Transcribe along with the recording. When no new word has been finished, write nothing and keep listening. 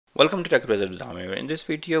Welcome to Tech Wizard Damir. In this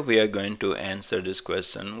video, we are going to answer this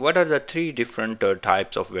question. What are the three different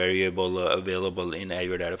types of variable available in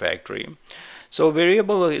Azure Data Factory? So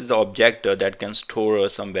variable is the object that can store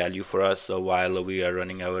some value for us while we are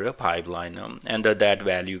running our pipeline, and that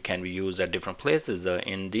value can be used at different places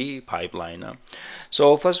in the pipeline.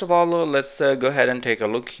 So first of all, let's go ahead and take a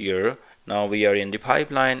look here. Now we are in the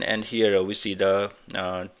pipeline, and here we see the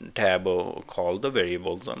tab called the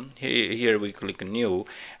variables. Here we click new,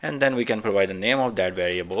 and then we can provide the name of that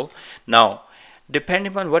variable. Now,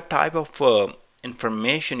 depending on what type of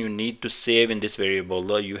information you need to save in this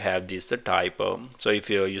variable, you have this type. So if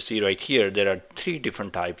you see right here, there are three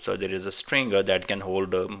different types. So there is a string that can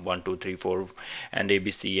hold 1, 2, 3, 4 and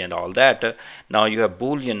ABC and all that. Now you have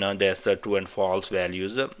boolean, that's true and false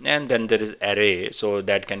values, and then there is array, so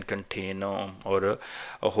that can contain or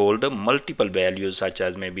hold multiple values, such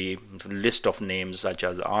as maybe list of names such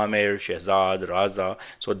as Amir, Shehzad, Raza.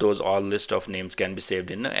 So those all list of names can be saved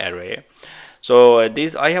in an array. So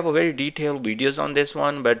these, I have a very detailed videos on this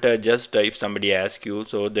one, but just if somebody asks you,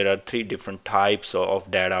 so there are three different types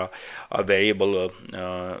of data a variable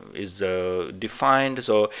is defined.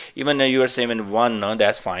 So even you are saving one,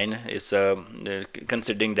 that's fine. It's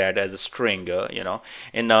considering that as a string.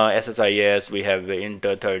 In SSIS we have int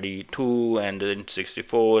 32 and int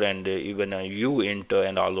 64 and even uint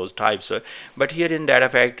and all those types. But here in Data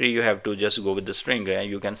Factory you have to just go with the string.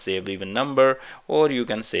 You can save even number, or you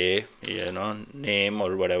can say name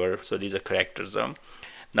or whatever. So these are characters.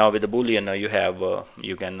 Now with the boolean, you have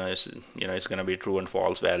you can it's going to be true and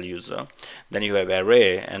false values. Then you have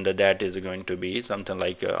array, and that is going to be something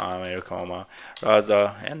like Amir, comma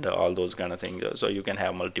Raza, and all those kind of things. So you can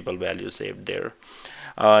have multiple values saved there.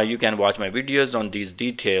 You can watch my videos on these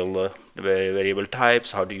detailed variable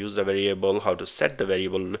types, how to use the variable, how to set the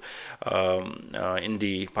variable in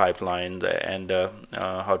the pipelines, and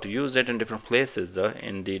how to use it in different places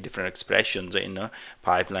in the different expressions in a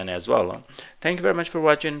pipeline as well. Thank you very much for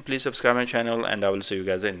watching. Please subscribe my channel, and I will see you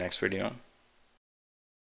guys in the next video.